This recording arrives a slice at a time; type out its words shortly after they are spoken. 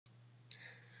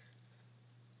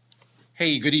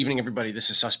Hey, good evening, everybody.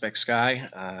 This is Suspect Sky.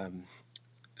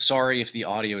 Sorry if the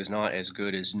audio is not as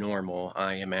good as normal.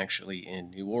 I am actually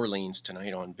in New Orleans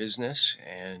tonight on business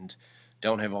and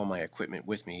don't have all my equipment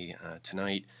with me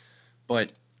tonight,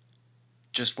 but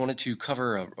just wanted to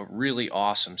cover a really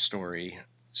awesome story.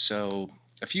 So,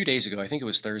 a few days ago, I think it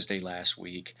was Thursday last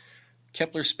week,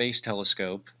 Keppler Space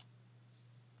Telescope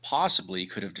possibly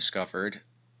could have discovered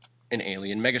an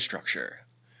alien megastructure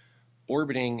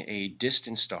orbiting a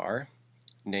distant star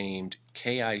named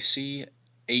KIC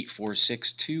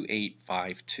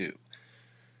 8462852.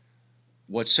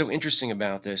 What's so interesting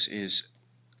about this is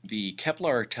the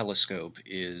Keppler telescope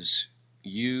is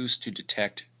used to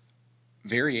detect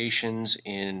variations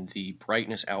in the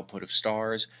brightness output of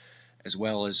stars, as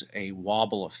well as a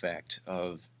wobble effect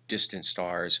of distant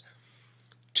stars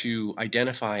to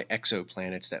identify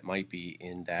exoplanets that might be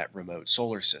in that remote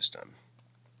solar system.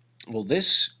 Well,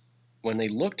 when they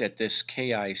looked at this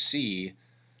KIC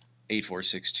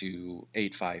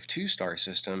 8462852 star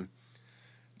system,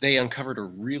 they uncovered a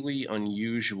really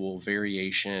unusual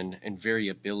variation and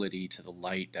variability to the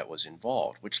light that was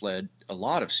involved, which led a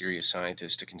lot of serious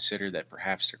scientists to consider that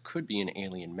perhaps there could be an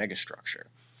alien megastructure.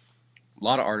 A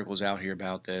lot of articles out here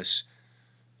about this.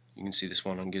 You can see this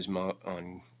one on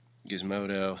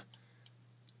Gizmodo.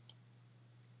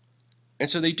 And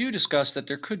so they do discuss that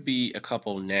there could be a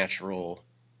couple natural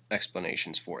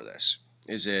explanations for this.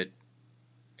 Is it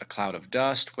a cloud of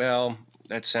dust? Well,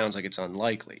 that sounds like it's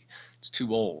unlikely. It's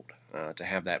too old to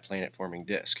have that planet-forming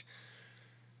disk.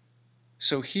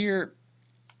 So here,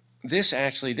 this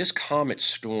comet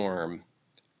storm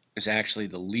is actually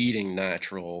the leading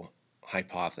natural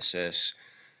hypothesis.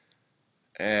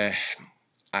 I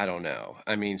don't know.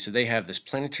 I mean, so they have this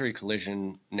planetary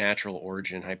collision natural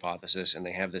origin hypothesis, and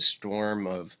they have this storm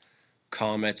of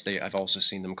comets. I've also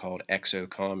seen them called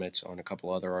exocomets on a couple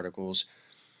other articles.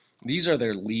 These are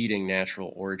their leading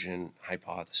natural origin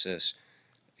hypothesis,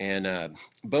 and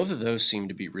both of those seem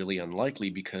to be really unlikely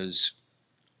because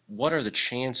what are the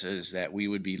chances that we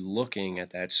would be looking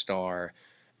at that star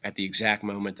at the exact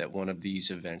moment that one of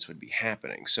these events would be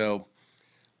happening? So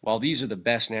while these are the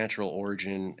best natural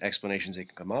origin explanations they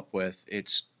can come up with,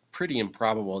 it's pretty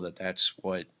improbable that that's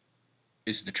what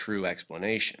is the true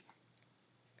explanation.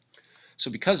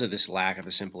 So because of this lack of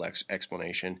a simple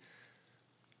explanation,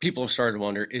 people have started to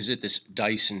wonder, is it this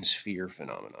Dyson Sphere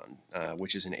phenomenon,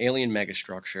 which is an alien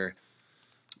megastructure?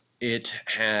 It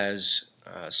has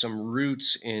some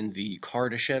roots in the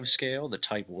Kardashev scale, the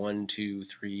type 1, 2,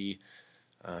 3,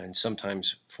 and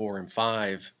sometimes 4 and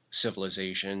 5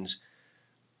 civilizations,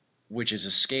 which is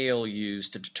a scale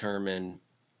used to determine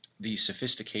the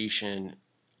sophistication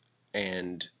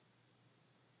and,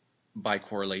 by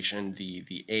correlation,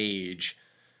 the age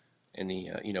and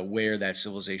the where that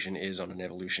civilization is on an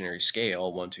evolutionary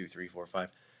scale, 1, 2, 3, 4, 5,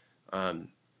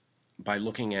 by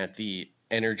looking at the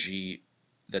energy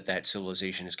that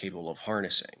civilization is capable of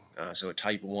harnessing. So a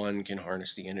type 1 can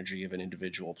harness the energy of an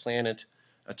individual planet,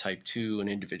 a type 2 an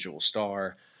individual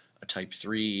star, a type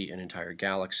 3 an entire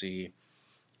galaxy,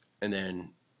 and then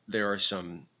there are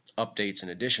some updates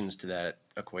and additions to that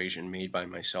equation made by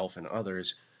myself and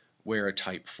others, where a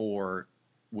type 4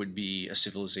 would be a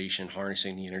civilization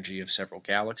harnessing the energy of several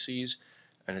galaxies,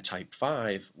 and a type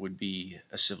 5 would be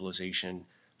a civilization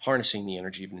harnessing the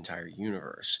energy of an entire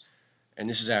universe. And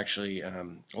this is actually,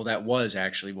 that was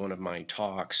actually one of my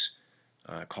talks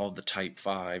called the Type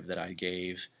 5 that I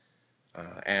gave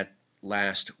at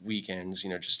last weekend's,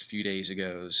 just a few days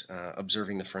ago,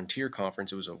 Observing the Frontier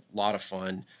conference. It was a lot of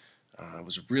fun. It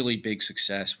was a really big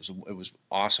success. It was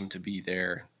awesome to be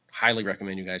there. Highly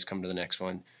recommend you guys come to the next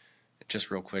one.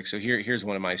 Just real quick, so here's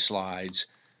one of my slides.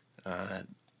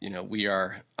 We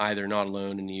are either not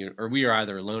alone we are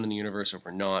either alone in the universe or we're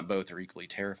not. Both are equally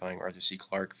terrifying. Arthur C.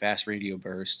 Clarke, fast radio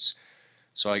bursts.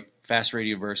 So fast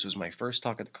radio burst was my first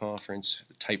talk at the conference.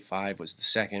 The Type 5 was the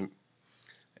second.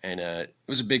 And it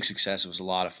was a big success. It was a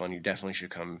lot of fun. You definitely should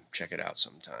come check it out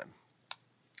sometime.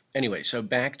 Anyway, so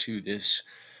back to this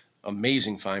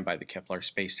amazing find by the Keppler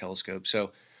Space Telescope.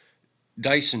 So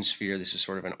Dyson Sphere, this is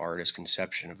sort of an artist's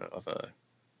conception of a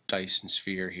Dyson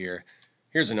Sphere here.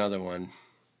 Here's another one.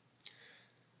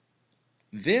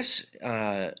 This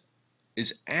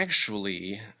is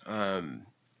actually a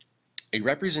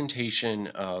representation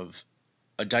of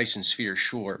a Dyson Sphere,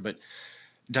 sure, but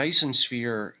Dyson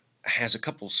Sphere has a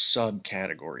couple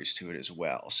subcategories to it as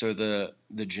well. So the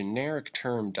generic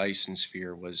term Dyson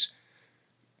Sphere was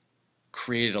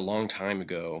created a long time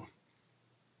ago,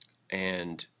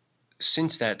 and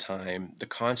since that time, the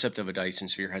concept of a Dyson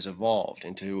Sphere has evolved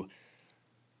into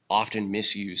often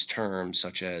misused terms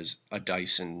such as a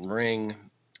Dyson ring,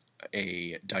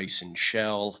 a Dyson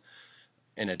shell,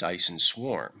 and a Dyson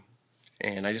swarm.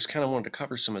 And I just kind of wanted to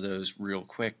cover some of those real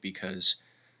quick because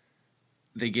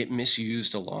they get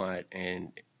misused a lot,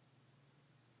 and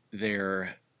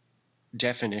their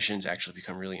definitions actually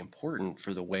become really important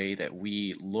for the way that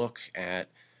we look at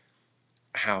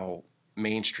how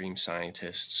mainstream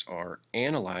scientists are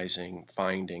analyzing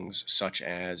findings such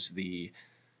as the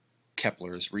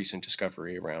Kepler's recent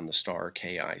discovery around the star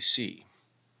KIC.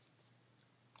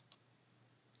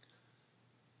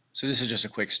 So this is just a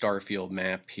quick star field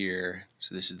map here.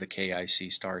 So this is the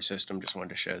KIC star system. Just wanted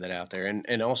to show that out there.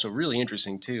 And also really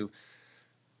interesting too.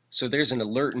 So there's an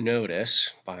alert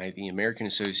notice by the American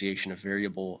Association of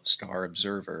Variable Star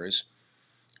Observers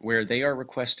where they are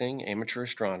requesting amateur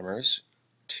astronomers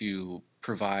to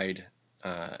provide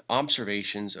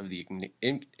observations of the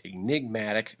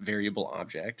enigmatic variable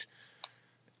object.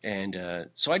 And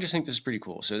so I just think this is pretty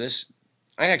cool. So this,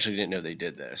 I actually didn't know they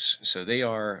did this. So they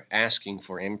are asking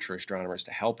for amateur astronomers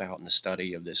to help out in the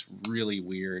study of this really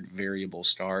weird variable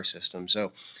star system.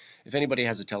 So if anybody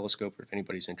has a telescope or if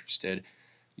anybody's interested,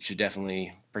 you should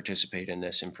definitely participate in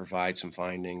this and provide some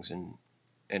findings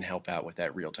and help out with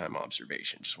that real-time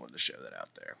observation. Just wanted to show that out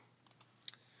there.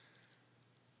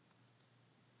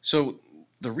 So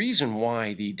the reason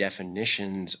why the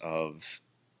definitions of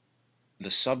the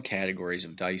subcategories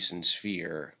of Dyson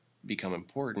Sphere become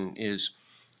important is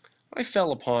I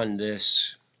fell upon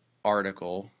this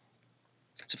article.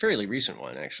 It's a fairly recent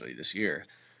one, actually, this year.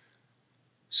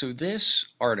 So this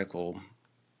article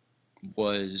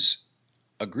was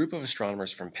a group of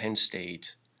astronomers from Penn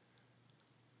State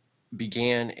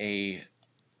began a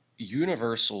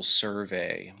universal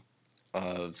survey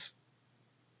of,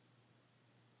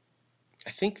 I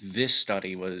think this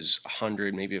study was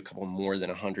 100, maybe a couple more than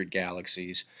 100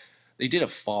 galaxies. They did a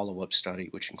follow-up study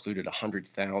which included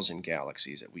 100,000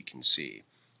 galaxies that we can see.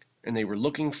 And they were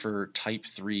looking for type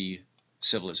 3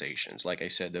 civilizations. Like I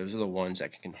said, those are the ones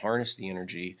that can harness the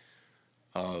energy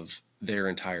of their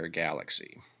entire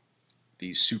galaxy,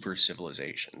 these super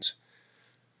civilizations.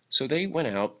 So they went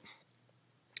out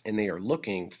and they are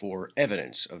looking for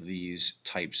evidence of these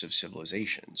types of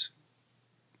civilizations.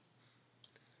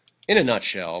 In a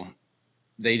nutshell,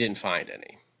 they didn't find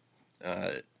any.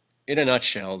 In a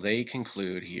nutshell, they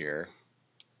conclude here,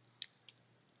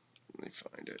 let me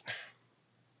find it.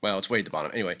 Well, it's way at the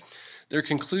bottom. Anyway, their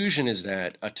conclusion is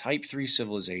that a type 3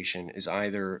 civilization is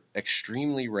either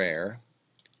extremely rare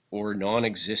or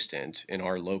non-existent in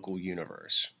our local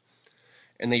universe.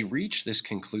 And they reach this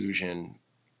conclusion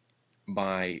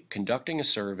by conducting a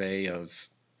survey of,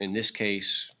 in this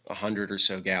case, 100 or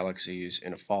so galaxies,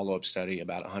 in a follow-up study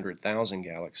about 100,000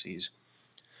 galaxies.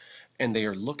 And they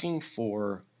are looking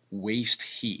for waste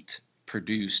heat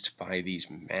produced by these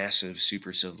massive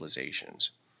super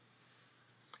civilizations.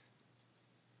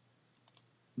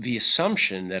 The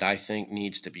assumption that I think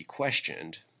needs to be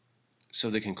questioned, so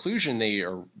the conclusion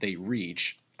they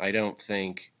reach, I don't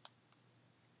think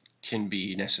can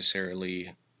be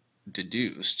necessarily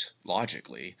deduced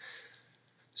logically.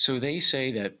 So they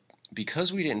say that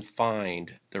because we didn't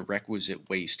find the requisite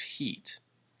waste heat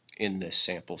in this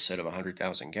sample set of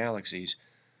 100,000 galaxies,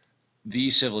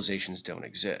 these civilizations don't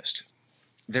exist.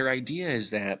 Their idea is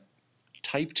that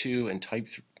type 2 and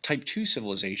type 2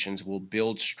 civilizations will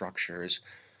build structures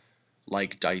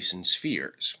like Dyson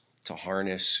spheres to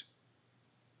harness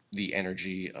the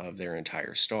energy of their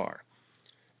entire star.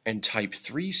 And type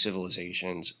 3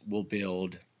 civilizations will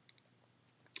build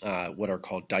what are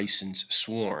called Dyson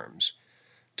swarms.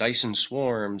 Dyson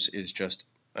swarms is just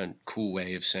a cool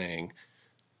way of saying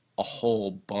a whole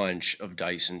bunch of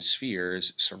Dyson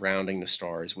spheres surrounding the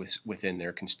stars within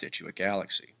their constituent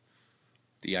galaxy.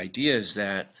 The idea is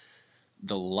that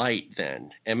the light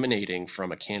then emanating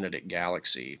from a candidate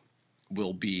galaxy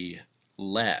will be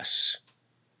less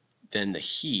than the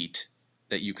heat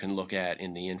that you can look at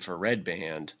in the infrared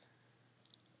band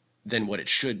than what it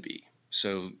should be.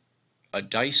 So a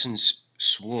Dyson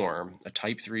swarm, a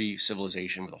type 3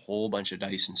 civilization with a whole bunch of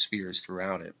Dyson spheres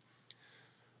throughout it,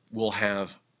 will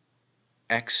have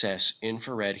excess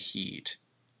infrared heat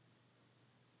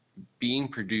being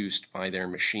produced by their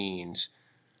machines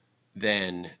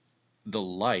than the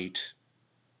light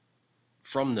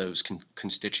from those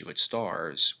constituent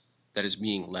stars that is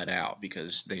being let out,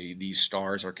 because these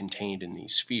stars are contained in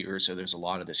these spheres, so there's a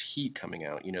lot of this heat coming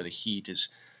out. You know, the heat is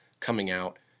coming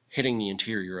out, hitting the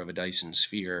interior of a Dyson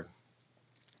sphere,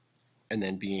 and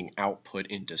then being output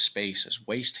into space as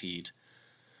waste heat,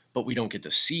 but we don't get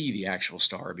to see the actual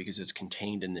star because it's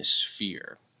contained in this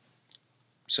sphere.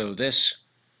 So this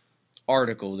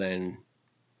article then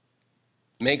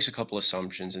makes a couple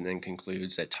assumptions and then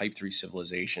concludes that Type 3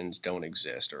 civilizations don't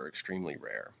exist or are extremely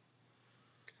rare.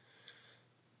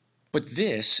 But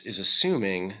this is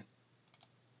assuming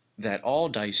that all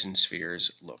Dyson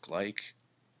spheres look like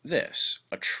this,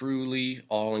 a truly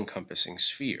all-encompassing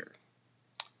sphere.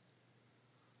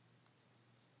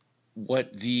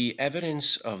 What the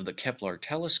evidence of the Keppler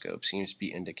telescope seems to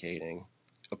be indicating,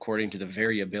 according to the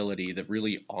variability, the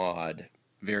really odd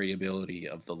variability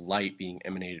of the light being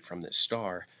emanated from this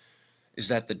star, is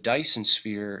that the Dyson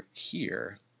sphere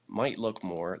here might look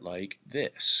more like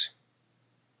this,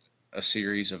 a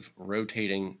series of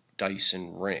rotating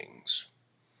Dyson rings.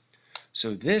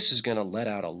 So this is going to let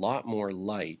out a lot more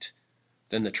light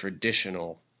than the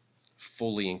traditional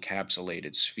fully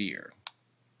encapsulated sphere.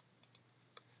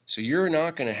 So you're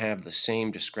not going to have the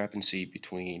same discrepancy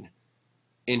between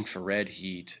infrared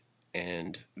heat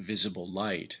and visible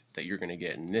light that you're going to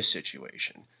get in this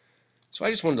situation. So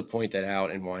I just wanted to point that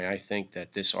out and why I think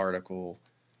that this article,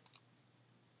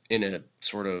 in a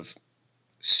sort of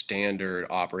standard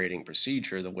operating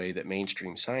procedure, the way that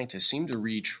mainstream scientists seem to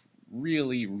reach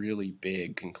really, really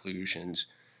big conclusions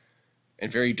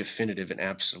and very definitive and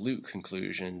absolute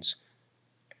conclusions,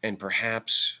 and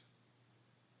perhaps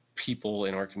people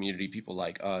in our community, people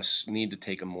like us, need to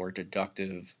take a more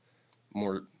deductive,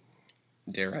 more,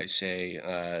 dare I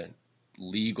say,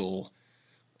 legal,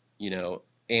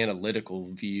 analytical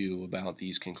view about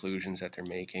these conclusions that they're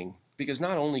making. Because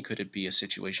not only could it be a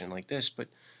situation like this, but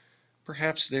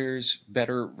perhaps there's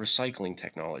better recycling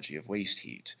technology of waste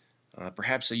heat.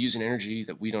 Perhaps they use an energy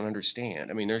that we don't understand.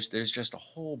 I mean, there's just a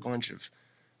whole bunch of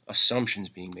assumptions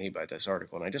being made by this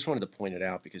article, and I just wanted to point it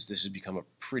out because this has become a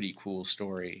pretty cool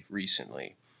story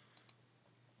recently.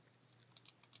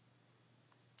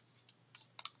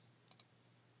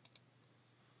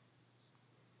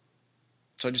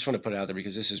 So I just want to put it out there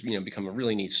because this has become a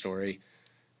really neat story,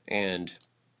 and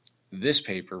this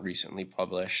paper recently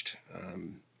published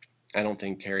I don't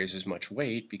think carries as much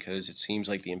weight because it seems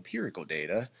like the empirical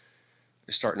data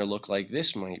is starting to look like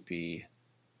this might be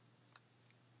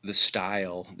the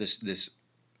style, this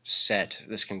set,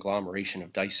 this conglomeration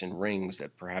of Dyson rings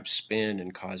that perhaps spin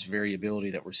and cause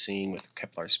variability that we're seeing with the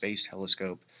Kepler Space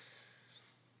Telescope,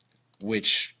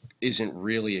 which isn't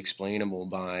really explainable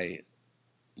by,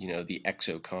 the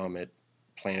exocomet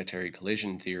planetary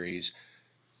collision theories.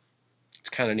 It's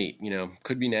kind of neat,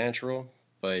 could be natural,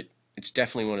 but it's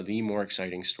definitely one of the more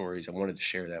exciting stories. I wanted to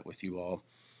share that with you all.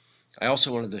 I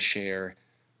also wanted to share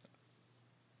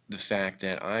the fact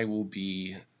that I will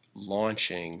be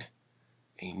launching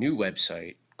a new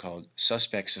website called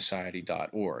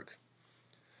suspectsociety.org.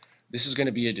 This is going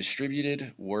to be a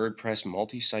distributed WordPress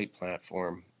multi-site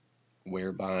platform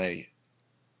whereby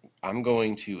I'm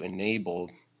going to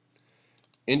enable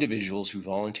individuals who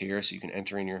volunteer, so you can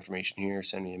enter in your information here,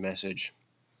 send me a message.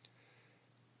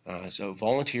 So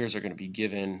volunteers are going to be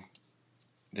given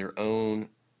their own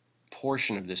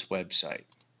portion of this website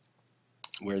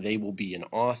where they will be an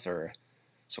author.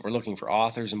 So we're looking for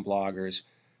authors and bloggers,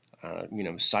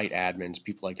 site admins,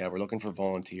 people like that. We're looking for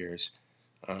volunteers.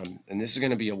 And this is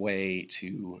going to be a way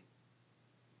to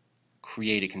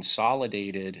create a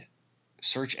consolidated,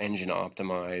 search engine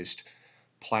optimized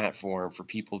platform for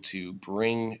people to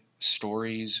bring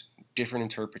stories, different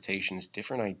interpretations,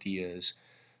 different ideas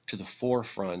to the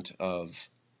forefront of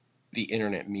the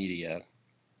internet media.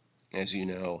 As you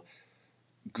know,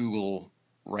 Google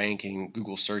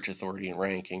search authority and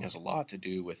ranking has a lot to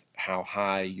do with how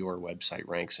high your website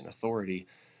ranks in authority.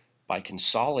 By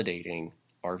consolidating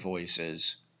our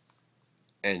voices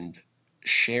and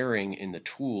sharing in the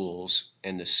tools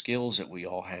and the skills that we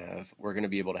all have, we're going to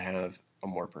be able to have a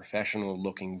more professional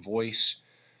looking voice.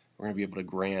 We're going to be able to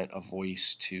grant a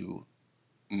voice to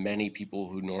many people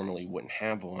who normally wouldn't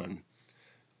have one.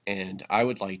 And I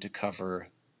would like to cover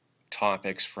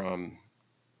topics from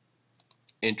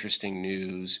interesting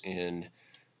news in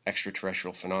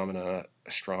extraterrestrial phenomena,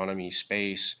 astronomy,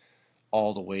 space,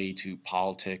 all the way to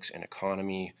politics and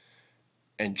economy,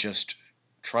 and just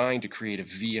trying to create a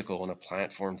vehicle and a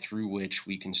platform through which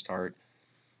we can start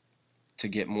to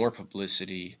get more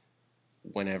publicity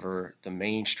whenever the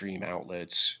mainstream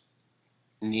outlets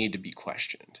need to be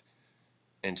questioned.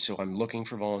 And so I'm looking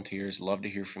for volunteers. Love to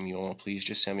hear from you all. Please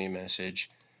just send me a message,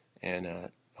 and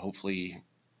hopefully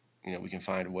we can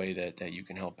find a way that you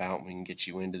can help out and we can get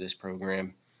you into this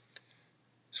program.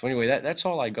 So anyway, that's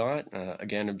all I got.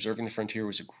 Again, Observing the Frontier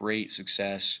was a great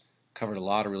success. Covered a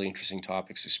lot of really interesting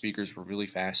topics. The speakers were really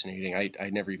fascinating. I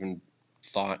never even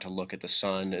thought to look at the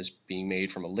sun as being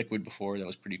made from a liquid before. That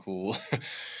was pretty cool.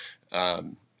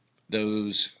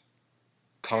 Those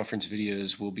conference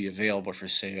videos will be available for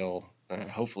sale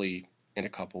hopefully in a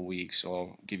couple weeks, so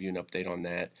I'll give you an update on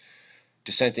that.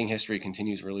 Dissenting history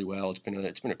continues really well. It's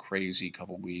been a crazy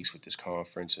couple weeks with this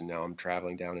conference, and now I'm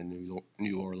traveling down in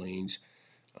New Orleans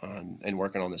and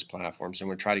working on this platform. So I'm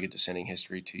going to try to get dissenting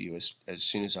history to you as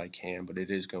soon as I can, but it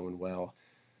is going well.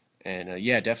 And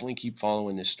yeah, definitely keep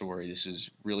following this story. This is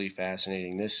really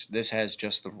fascinating. This has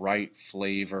just the right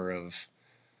flavor of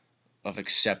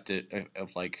accepted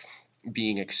of like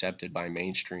being accepted by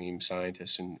mainstream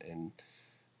scientists and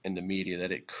the media,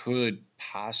 that it could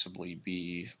possibly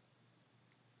be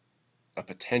a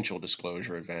potential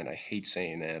disclosure event. I hate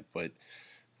saying that, but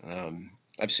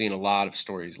I've seen a lot of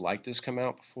stories like this come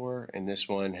out before, and this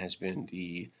one has been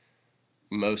the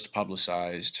most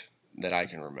publicized that I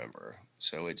can remember.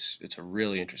 So it's a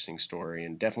really interesting story,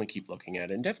 and definitely keep looking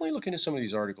at it, and definitely look into some of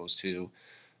these articles too.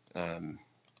 Um,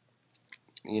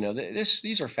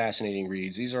 these are fascinating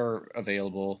reads. These are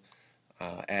available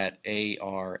at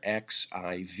arxiv.org.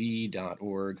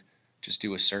 Just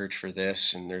do a search for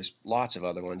this, and there's lots of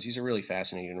other ones. These are really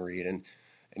fascinating to read, and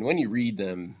when you read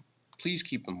them, please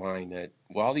keep in mind that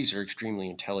while these are extremely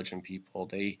intelligent people,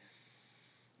 they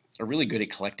are really good at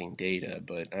collecting data,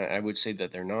 but I would say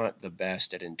that they're not the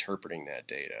best at interpreting that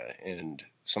data, and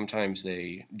sometimes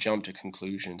they jump to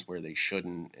conclusions where they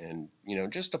shouldn't, and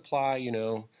just apply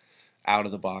out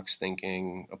of the box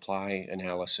thinking, apply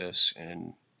analysis,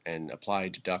 and apply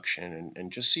deduction,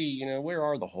 and just see where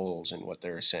are the holes in what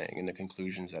they're saying and the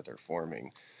conclusions that they're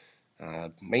forming.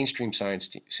 Mainstream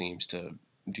science seems to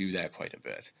do that quite a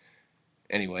bit.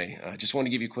 Anyway, just want to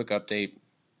give you a quick update.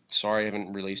 Sorry I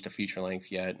haven't released a feature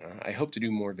length yet. I hope to do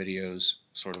more videos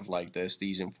sort of like this,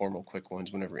 these informal quick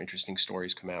ones, whenever interesting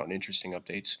stories come out and interesting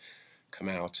updates come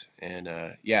out. And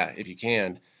yeah, if you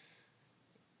can,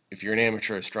 if you're an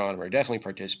amateur astronomer, definitely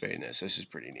participate in this. This is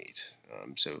pretty neat.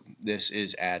 So this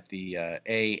is at the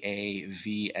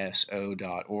aavso.org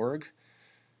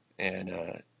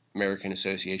and American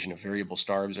Association of Variable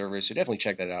Star Observers. So definitely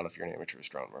check that out if you're an amateur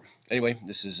astronomer. Anyway,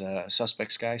 this is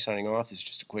Suspect Sky signing off. This is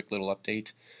just a quick little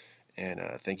update. And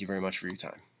thank you very much for your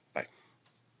time. Bye.